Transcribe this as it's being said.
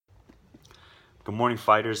Good morning,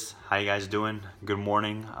 fighters. How you guys doing? Good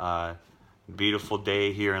morning. Beautiful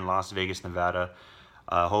day here in Las Vegas, Nevada.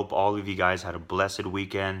 Hope all of you guys had a blessed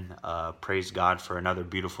weekend. Praise God for another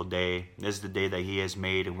beautiful day. This is the day that He has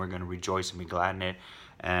made, and we're going to rejoice and be glad in it.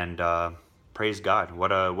 And praise God.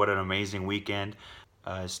 What an amazing weekend.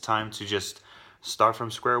 It's time to just start from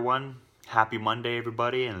square one. Happy Monday,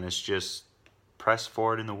 everybody, and let's just press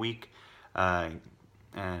forward in the week uh,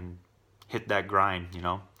 and hit that grind.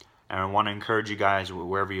 And I want to encourage you guys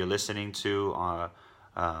wherever you're listening to,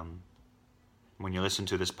 um, when you listen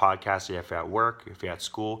to this podcast, if you're at work, if you're at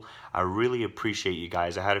school, I really appreciate you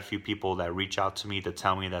guys. I had a few people that reach out to me to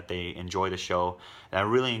tell me that they enjoy the show. That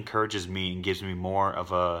really encourages me and gives me more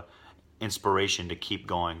of a inspiration to keep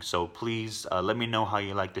going. So please let me know how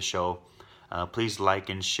you like the show. Please like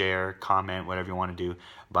and share, comment, whatever you want to do.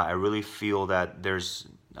 But I really feel that there's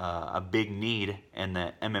a big need in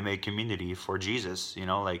the MMA community for Jesus.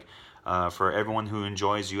 For everyone who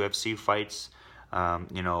enjoys UFC fights,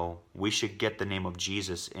 we should get the name of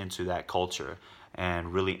Jesus into that culture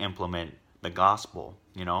and really implement the gospel,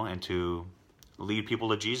 and to lead people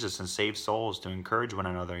to Jesus and save souls, to encourage one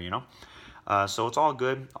another. So it's all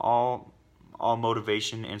good, all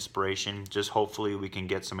motivation, inspiration. Just hopefully we can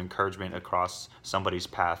get some encouragement across somebody's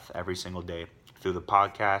path every single day through the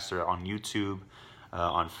podcast or on YouTube,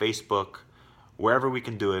 on Facebook, wherever we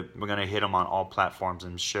can do it. We're gonna hit them on all platforms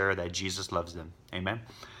and share that Jesus loves them. Amen.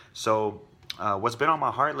 So, what's been on my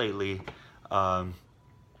heart lately, um,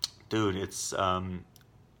 dude? It's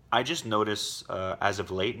I just noticed as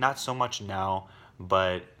of late, not so much now,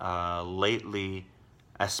 but lately,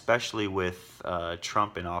 especially with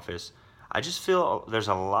Trump in office, I just feel there's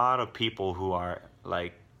a lot of people who are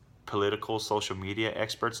like political social media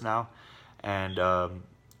experts now, and I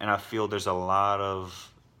feel there's a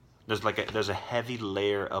heavy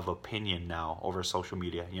layer of opinion now over social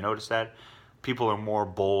media. You notice that? People are more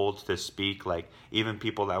bold to speak. Like, even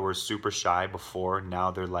people that were super shy before,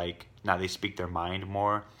 now they speak their mind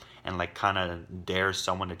more, and like kind of dare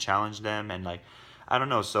someone to challenge them, and like, I don't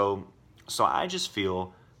know. So I just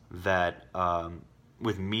feel that,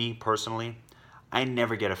 with me personally, I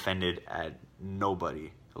never get offended at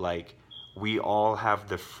nobody. Like, we all have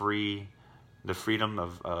the freedom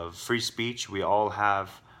of free speech. We all have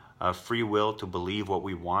free will to believe what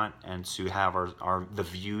we want and to have the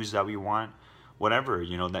views that we want. Whatever,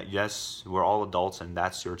 that, yes, we're all adults and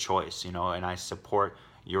that's your choice, and I support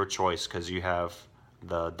your choice because you have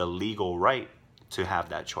the legal right to have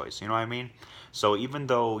that choice. You know what I mean? So even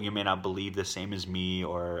though you may not believe the same as me,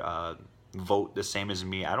 or vote the same as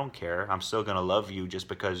me, I don't care. I'm still gonna love you just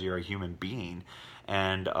because you're a human being,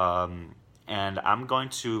 and I'm going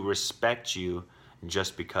to respect you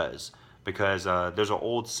just because there's an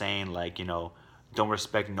old saying, like, don't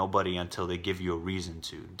respect nobody until they give you a reason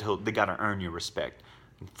to. Until they gotta earn your respect.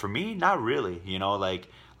 For me, not really.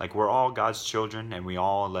 Like we're all God's children, and we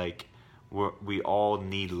all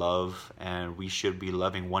need love, and we should be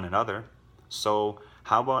loving one another. So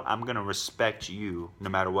how about I'm gonna respect you no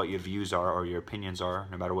matter what your views are or your opinions are,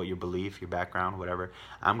 no matter what your belief, your background, whatever.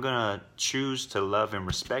 I'm gonna choose to love and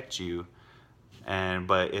respect you,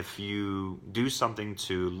 but if you do something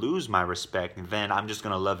to lose my respect, then I'm just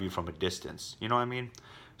gonna love you from a distance. You know what I mean?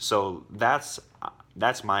 So that's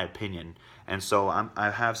my opinion. And so I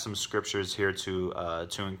have some scriptures here to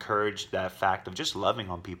encourage that fact of just loving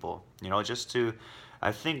on people. Just to,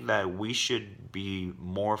 I think that we should be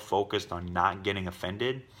more focused on not getting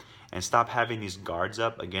offended, and stop having these guards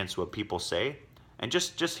up against what people say, and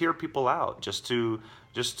just hear people out, just to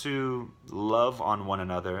love on one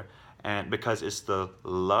another. And because it's the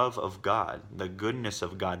love of God, the goodness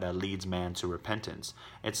of God, that leads man to repentance.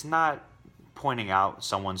 It's not pointing out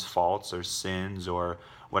someone's faults or sins or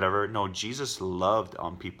whatever. No, Jesus loved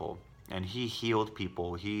on people, and he healed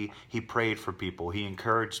people. He prayed for people. He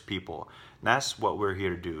encouraged people. And that's what we're here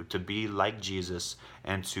to do, to be like Jesus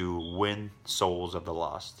and to win souls of the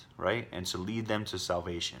lost, right? And to lead them to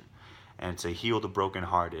salvation, and to heal the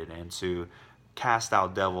brokenhearted, and to cast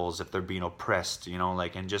out devils if they're being oppressed,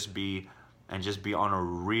 and just be on a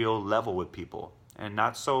real level with people, and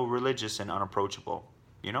not so religious and unapproachable,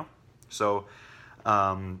 you know? So,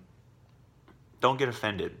 um, don't get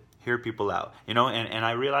offended. Hear people out, and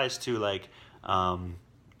I realized too, like,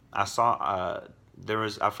 I saw,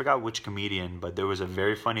 I forgot which comedian, but there was a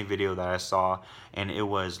very funny video that I saw, and it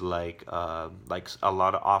was like a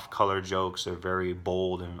lot of off-color jokes are very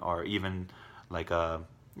bold, or even like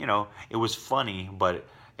it was funny, but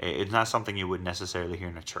it's not something you would necessarily hear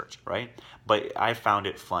in a church, right? But I found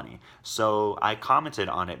it funny, so I commented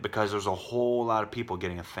on it because there's a whole lot of people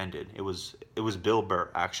getting offended. It was Bill Burr,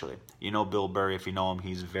 actually. Bill Burr, if you know him,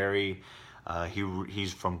 he's very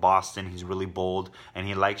He's from Boston. He's really bold, and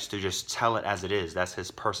he likes to just tell it as it is. That's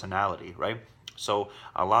his personality, right? So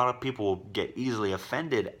a lot of people get easily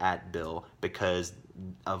offended at Bill because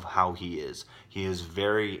of how he is. He is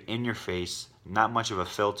very in your face, not much of a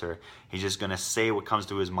filter. He's just gonna say what comes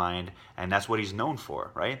to his mind, and that's what he's known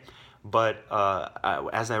for, right? But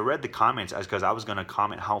as I read the comments, because I was gonna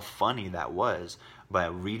comment how funny that was,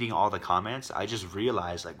 but reading all the comments, I just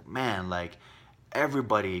realized, like, man, like,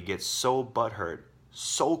 everybody gets so butthurt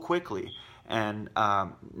so quickly, and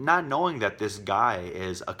not knowing that this guy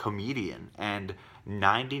is a comedian, and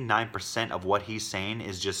 99% of what he's saying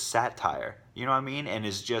is just satire, you know what I mean? And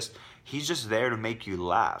is just, he's just there to make you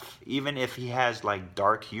laugh. Even if he has like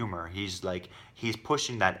dark humor, he's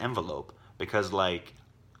pushing that envelope, because like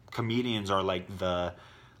comedians are like the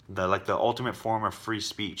ultimate form of free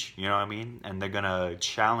speech, you know what I mean? And they're gonna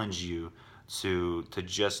challenge you to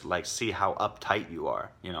just like see how uptight you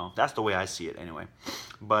are, you know. That's the way I see it anyway.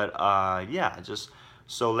 But yeah, just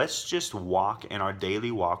so let's just walk in our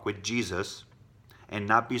daily walk with Jesus and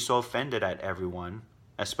not be so offended at everyone,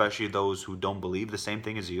 especially those who don't believe the same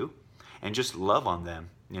thing as you, and just love on them,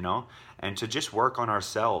 you know, and to just work on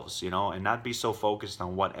ourselves, you know, and not be so focused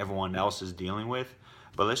on what everyone else is dealing with,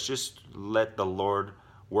 but let's just let the Lord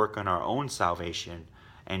work on our own salvation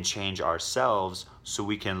and change ourselves so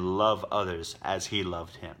we can love others as he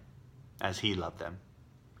loved him, as he loved them.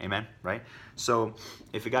 Amen, right? So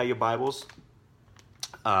if you got your Bibles,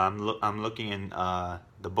 I'm looking in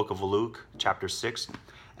the book of Luke, chapter 6.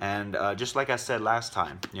 And just like I said last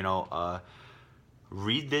time, you know,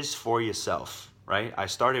 read this for yourself, right? I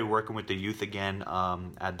started working with the youth again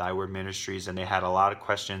at Thy Word Ministries, and they had a lot of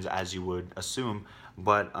questions, as you would assume.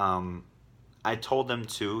 But I told them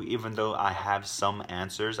to, even though I have some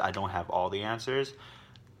answers, I don't have all the answers.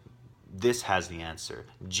 This has the answer.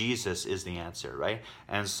 Jesus is the answer, right?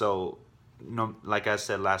 And so, you know, like I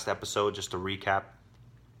said last episode, just to recap,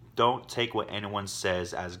 don't take what anyone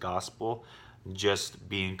says as gospel. Just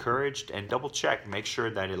be encouraged and double check. Make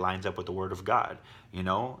sure that it lines up with the Word of God, you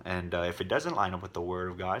know? And if it doesn't line up with the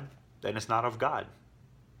Word of God, then it's not of God.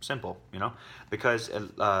 Simple, you know, because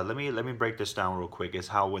let me break this down real quick. Is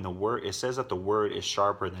how when the word, it says that the word is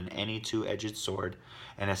sharper than any two-edged sword,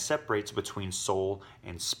 and it separates between soul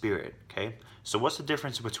and spirit. Okay, so what's the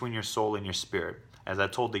difference between your soul and your spirit? As I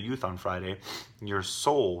told the youth on Friday, your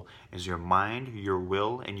soul is your mind, your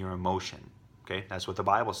will, and your emotion. Okay, that's what the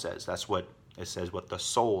Bible says. That's what it says, what the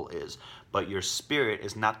soul is. But your spirit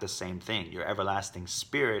is not the same thing. Your everlasting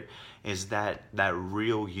spirit is that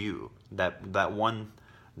real you, that one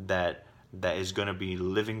that is going to be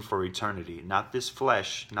living for eternity. Not this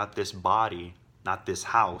flesh, not this body, not this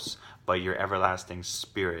house, but your everlasting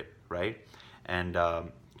spirit, right? And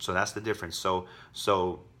so that's the difference.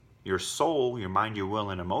 So your soul, your mind, your will,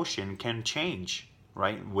 and emotion can change,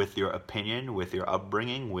 right? With your opinion, with your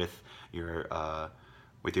upbringing, with your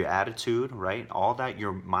attitude, right? All that,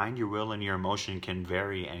 your mind, your will, and your emotion can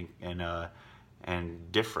vary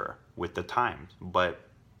and differ with the time. But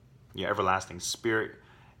your everlasting spirit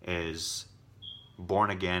is born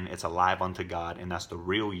again, it's alive unto God, and that's the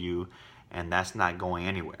real you, and that's not going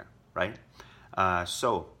anywhere, right?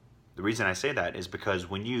 So the reason I say that is because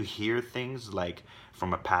when you hear things like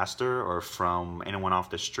from a pastor or from anyone off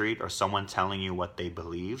the street or someone telling you what they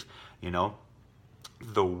believe, you know,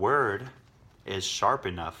 the word is sharp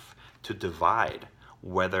enough to divide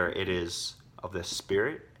whether it is of the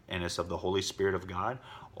Spirit and it's of the Holy Spirit of God,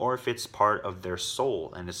 or if it's part of their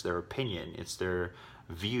soul and it's their opinion, it's their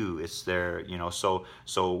view, it's their, you know.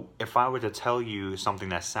 So if I were to tell you something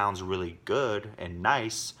that sounds really good and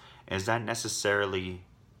nice, is that necessarily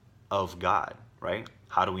of God, right?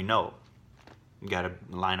 How do we know? You got to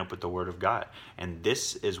line up with the Word of God. And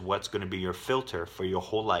this is what's going to be your filter for your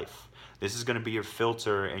whole life. This is going to be your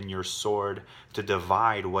filter and your sword to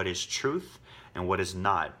divide what is truth and what is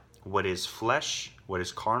not. What is flesh, what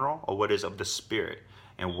is carnal, or what is of the Spirit,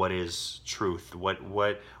 and what is truth. What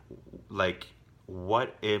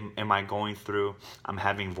am I going through? I'm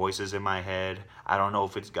having voices in my head. I don't know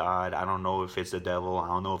if it's God. I don't know if it's the devil. I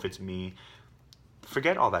don't know if it's me.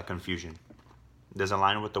 Forget all that confusion. Doesn't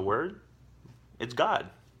line with the Word? It's God.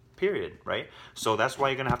 Period, right? So that's why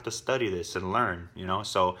you're going to have to study this and learn, you know?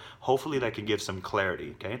 So hopefully that can give some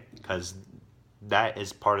clarity, okay? Because that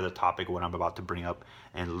is part of the topic of what I'm about to bring up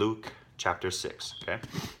in Luke chapter 6, okay?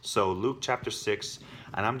 So Luke chapter 6,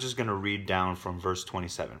 and I'm just going to read down from verse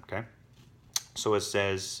 27, okay? So it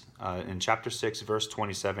says in chapter 6, verse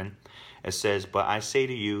 27, it says, "But I say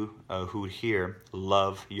to you who hear,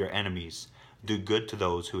 love your enemies, do good to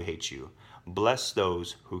those who hate you, bless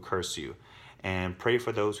those who curse you, and pray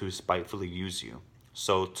for those who spitefully use you.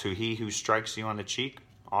 So to he who strikes you on the cheek,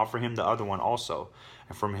 offer him the other one also.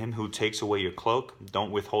 And from him who takes away your cloak,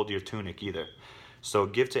 don't withhold your tunic either. So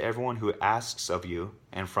give to everyone who asks of you,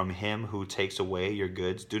 and from him who takes away your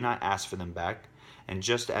goods, do not ask for them back. And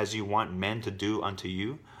just as you want men to do unto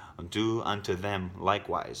you, do unto them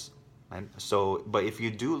likewise. Right? So, but if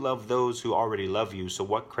you do love those who already love you, so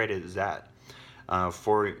what credit is that?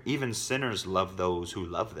 For even sinners love those who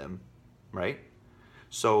love them, right?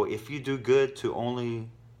 So if you do good to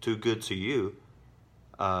you,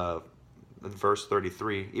 verse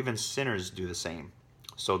 33, even sinners do the same.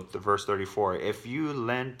 So the verse 34, if you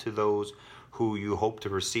lend to those who you hope to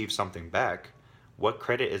receive something back, what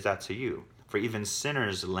credit is that to you? For even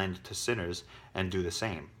sinners lend to sinners and do the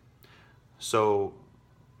same. So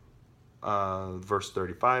verse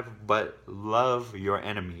 35, but love your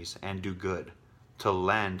enemies and do good, to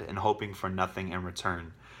lend and hoping for nothing in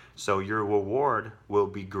return. So your reward will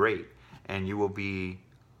be great, and you will be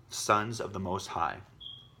sons of the Most High.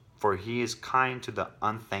 For he is kind to the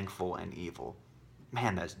unthankful and evil.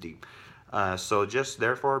 Man, that's deep. So just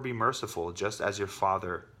therefore be merciful, just as your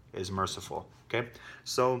Father is merciful. Okay?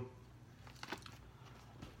 So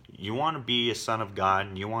you want to be a son of God,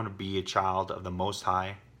 and you want to be a child of the Most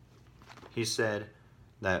High. He said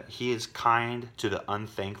that he is kind to the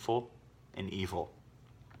unthankful and evil.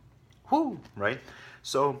 Whoo, right?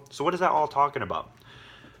 So what is that all talking about?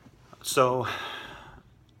 So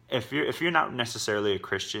if you're not necessarily a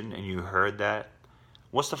Christian and you heard that,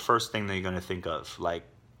 what's the first thing that you're going to think of? Like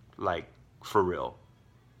for real.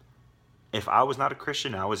 If I was not a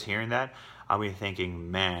Christian and I was hearing that, I'd be thinking,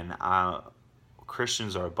 man,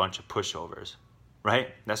 Christians are a bunch of pushovers, right?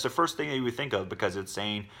 That's the first thing that you would think of, because it's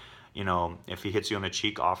saying, you know, if he hits you on the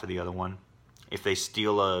cheek, offer the other one. If they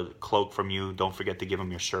steal a cloak from you, don't forget to give them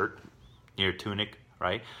your shirt, your tunic,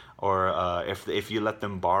 right? Or if you let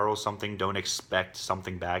them borrow something, don't expect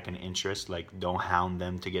something back in interest. Like, don't hound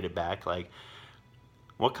them to get it back. Like,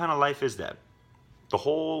 what kind of life is that? The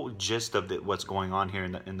whole gist of what's going on here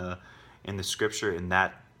in the scripture, in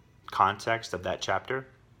that context of that chapter,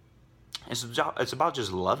 it's about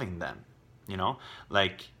just loving them, you know,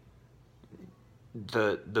 like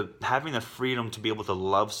the having the freedom to be able to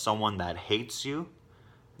love someone that hates you,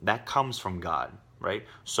 that comes from God, right?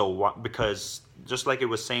 So because just like it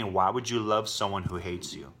was saying, why would you love someone who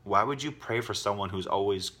hates you? Why would you pray for someone who's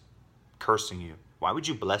always cursing you? Why would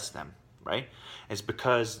you bless them, right? It's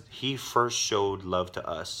because he first showed love to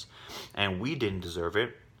us, and we didn't deserve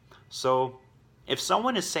it. So if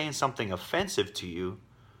someone is saying something offensive to you,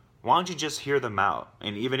 why don't you just hear them out?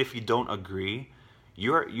 And even if you don't agree,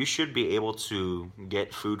 you should be able to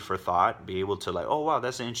get food for thought, be able to like, oh wow,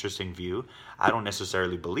 that's an interesting view. I don't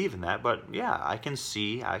necessarily believe in that, but yeah, I can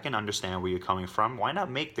understand where you're coming from. Why not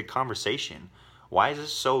make the conversation? Why is it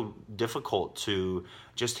so difficult to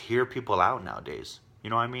just hear people out nowadays? You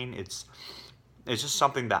know what I mean? It's just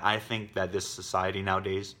something that I think that this society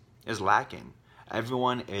nowadays is lacking.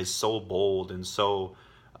 Everyone is so bold and so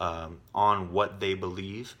on what they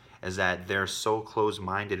believe, is that they're so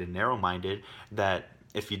close-minded and narrow-minded that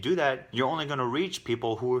if you do that, you're only going to reach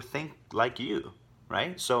people who think like you,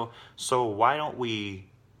 right? So why don't we,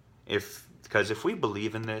 because if we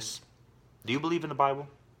believe in this, do you believe in the Bible?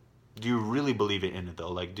 Do you really believe in it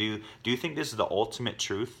though? Like, do you think this is the ultimate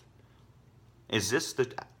truth? Is this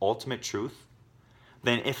the ultimate truth?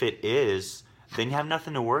 Then if it is, then you have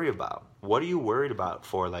nothing to worry about. What are you worried about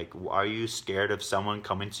for? Like, are you scared of someone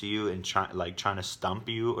coming to you and trying to stump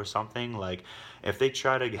you or something? Like, if they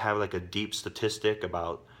try to have like a deep statistic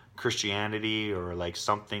about Christianity, or like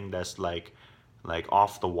something that's like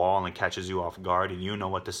off the wall and catches you off guard and you know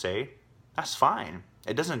what to say, that's fine.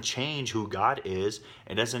 It doesn't change who God is.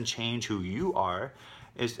 It doesn't change who you are.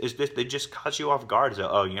 They just caught you off guard. So,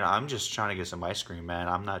 oh, you know, I'm just trying to get some ice cream, man.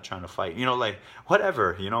 I'm not trying to fight. You know, like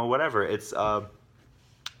whatever. You know, whatever. It's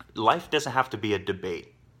life doesn't have to be a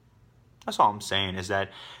debate. That's all I'm saying, is that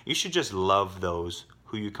you should just love those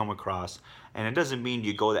who you come across. And it doesn't mean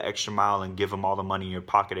you go the extra mile and give them all the money in your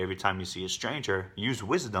pocket every time you see a stranger. Use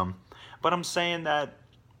wisdom. But I'm saying that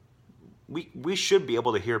we should be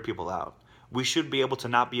able to hear people out. We should be able to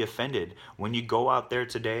not be offended. When you go out there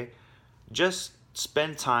today, just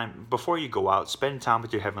spend time, before you go out, spend time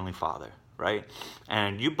with your Heavenly Father, right?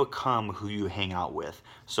 And you become who you hang out with.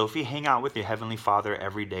 So if you hang out with your Heavenly Father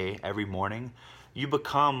every day, every morning, you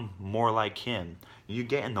become more like Him. You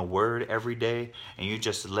get in the Word every day, and you're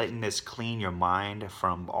just letting this clean your mind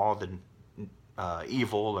from all the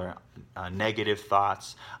evil or negative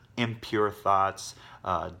thoughts, impure thoughts,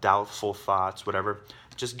 doubtful thoughts, whatever.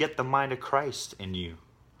 Just get the mind of Christ in you.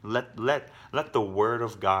 Let the word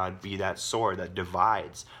of God be that sword that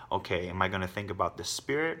divides. Okay, am I going to think about the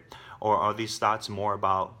spirit, or are these thoughts more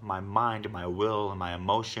about my mind, my will, and my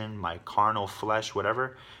emotion, my carnal flesh,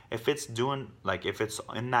 whatever? If it's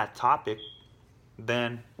in that topic,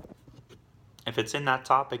 then if it's in that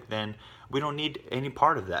topic, then we don't need any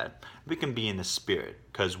part of that. We can be in the Spirit,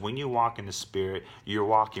 because when you walk in the Spirit, you're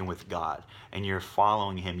walking with God and you're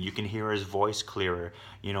following Him. You can hear His voice clearer.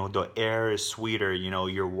 The air is sweeter.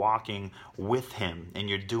 You're walking with Him and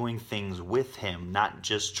you're doing things with Him, not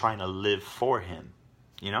just trying to live for Him.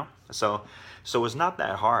 So it's not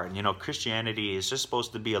that hard. Christianity is just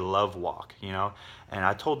supposed to be a love walk. And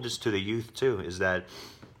I told this to the youth too, is that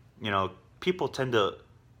people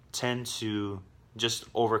tend to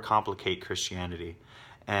just overcomplicate Christianity,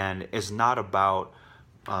 and it's not about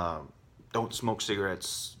don't smoke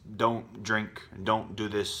cigarettes, don't drink, don't do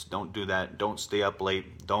this, don't do that, don't stay up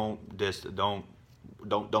late, don't this, don't.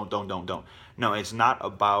 No, it's not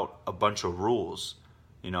about a bunch of rules,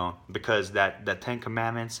 because that 10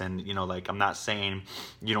 Commandments, and I'm not saying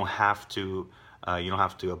you don't have to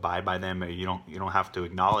abide by them, or you don't have to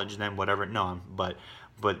acknowledge them, whatever. No, but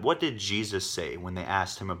what did Jesus say when they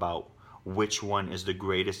asked Him about which one is the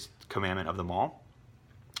greatest commandment of them all?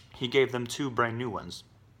 He gave them 2 brand new ones.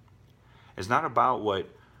 It's not about what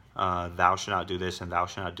thou shalt not do this and thou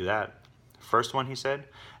shalt not do that. First one, He said,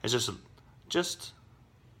 is just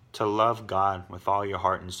to love God with all your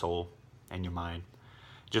heart and soul and your mind.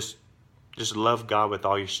 Just love God with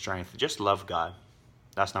all your strength. Just love God.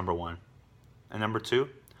 That's number 1. And number 2,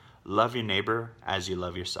 love your neighbor as you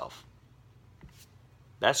love yourself.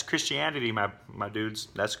 That's Christianity, my dudes.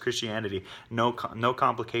 That's Christianity. No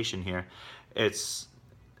complication here. It's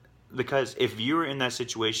because if you were in that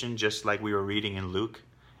situation, just like we were reading in Luke,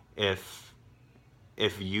 if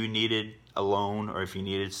you needed a loan, or if you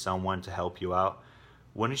needed someone to help you out,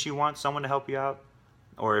 wouldn't you want someone to help you out?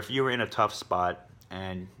 Or if you were in a tough spot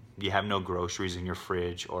and you have no groceries in your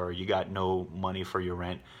fridge, or you got no money for your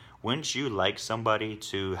rent, wouldn't you like somebody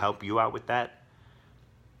to help you out with that?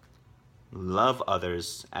 Love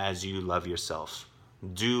others as you love yourself.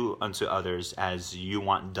 Do unto others as you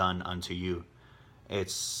want done unto you.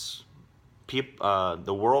 It's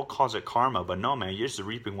the world calls it karma, but no, man, you're just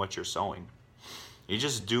reaping what you're sowing. You're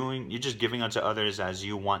just giving unto others as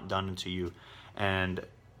you want done unto you. And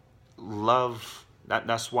love,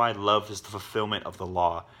 that's why love is the fulfillment of the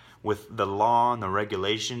law. With the law and the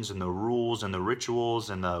regulations and the rules and the rituals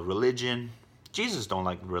and the religion, Jesus don't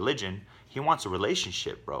like religion. He wants a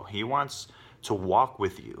relationship, bro. He wants to walk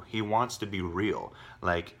with you. He wants to be real.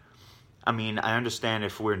 I understand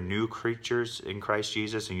if we're new creatures in Christ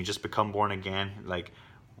Jesus and you just become born again,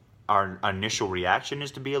 our initial reaction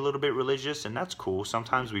is to be a little bit religious, and that's cool.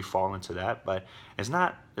 Sometimes we fall into that, but it's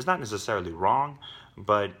not necessarily wrong.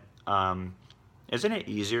 But isn't it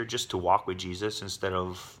easier just to walk with Jesus instead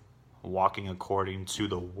of walking according to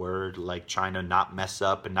the word, trying to not mess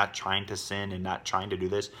up and not trying to sin and not trying to do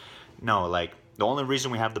this? No, the only reason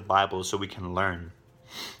we have the Bible is so we can learn.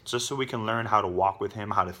 Just so we can learn how to walk with Him,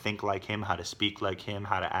 how to think like Him, how to speak like Him,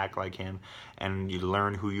 how to act like Him. And you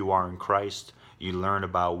learn who you are in Christ. You learn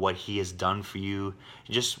about what He has done for you.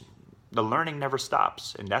 The learning never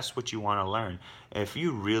stops, and that's what you want to learn. If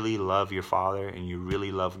you really love your Father and you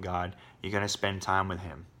really love God, you're going to spend time with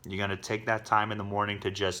Him. You're going to take that time in the morning to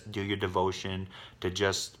just do your devotion, to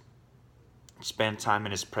just spend time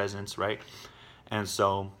in His presence, right? And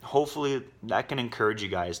so hopefully that can encourage you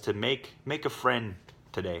guys to make a friend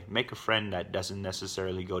today. Make a friend that doesn't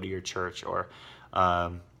necessarily go to your church, or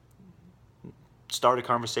start a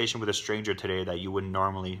conversation with a stranger today that you wouldn't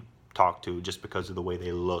normally talk to just because of the way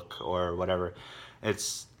they look or whatever.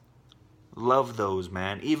 It's love those,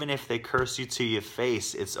 man. Even if they curse you to your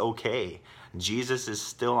face, it's okay. Jesus is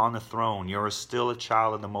still on the throne. You're still a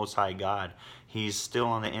child of the Most High God. He's still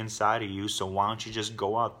on the inside of you, so why don't you just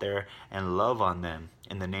go out there and love on them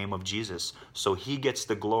in the name of Jesus, so He gets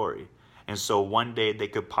the glory. And so one day they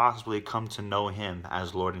could possibly come to know Him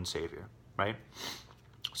as Lord and Savior, right?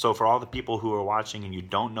 So for all the people who are watching and you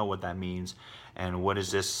don't know what that means, and what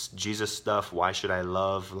is this Jesus stuff, why should I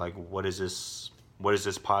love, what is this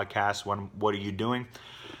podcast, what are you doing?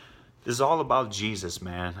 This is all about Jesus,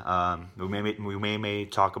 man. We may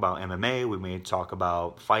talk about MMA, we may talk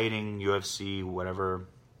about fighting, UFC, whatever,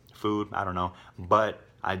 food, I don't know. But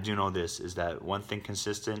I do know this, is that one thing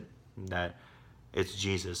consistent, that it's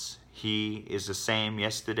Jesus. He is the same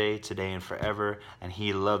yesterday, today, and forever, and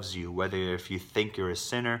He loves you. Whether if you think you're a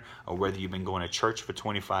sinner or whether you've been going to church for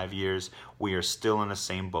 25 years, we are still in the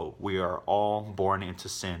same boat. We are all born into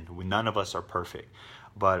sin. None of us are perfect.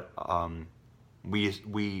 But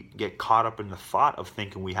we get caught up in the thought of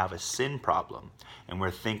thinking we have a sin problem, and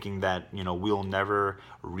we're thinking that, we'll never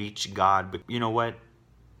reach God. But you know what?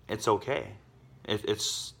 It's okay.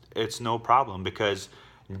 It's no problem, because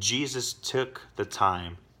Jesus took the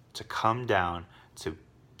time to come down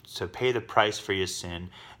to pay the price for your sin,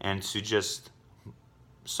 and to just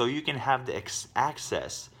so you can have the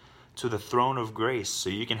access to the throne of grace, so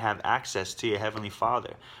you can have access to your Heavenly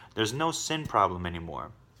Father. There's no sin problem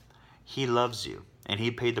anymore. He loves you, and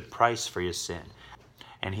He paid the price for your sin.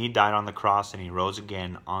 And He died on the cross, and He rose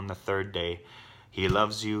again on the third day. He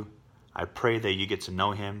loves you. I pray that you get to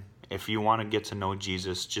know Him. If you want to get to know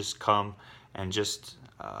Jesus, just come and just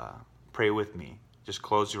pray with me. Just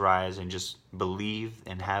close your eyes and just believe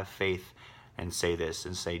and have faith and say this,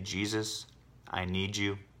 and say, Jesus, I need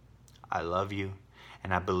you. I love you.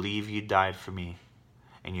 And I believe you died for me,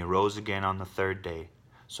 and you rose again on the third day.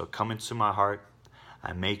 So come into my heart.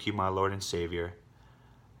 I make you my Lord and Savior.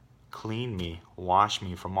 Clean me, wash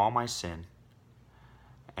me from all my sin,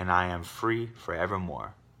 and I am free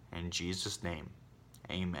forevermore. In Jesus' name,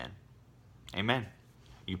 amen. Amen.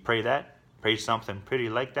 You pray that, pray something pretty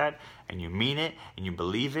like that, and you mean it, and you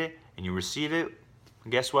believe it, and you receive it.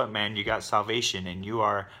 Guess what, man? You got salvation, and you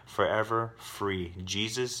are forever free.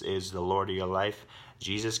 Jesus is the Lord of your life.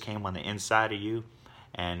 Jesus came on the inside of you,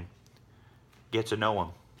 and get to know Him.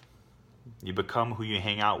 You become who you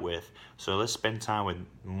hang out with. So let's spend time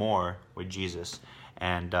more with Jesus,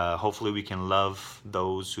 and hopefully we can love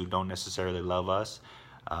those who don't necessarily love us.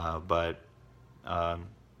 But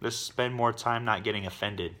let's spend more time not getting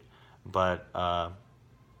offended, but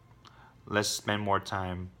let's spend more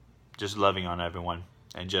time just loving on everyone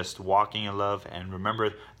and just walking in love. And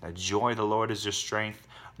remember that joy of the Lord is your strength.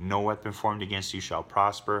 No weapon formed against you shall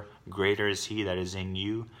prosper. Greater is He that is in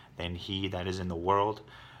you than he that is in the world.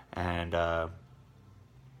 And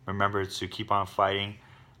remember to keep on fighting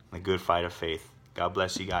the good fight of faith. God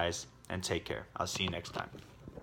bless you guys, and take care. I'll see you next time.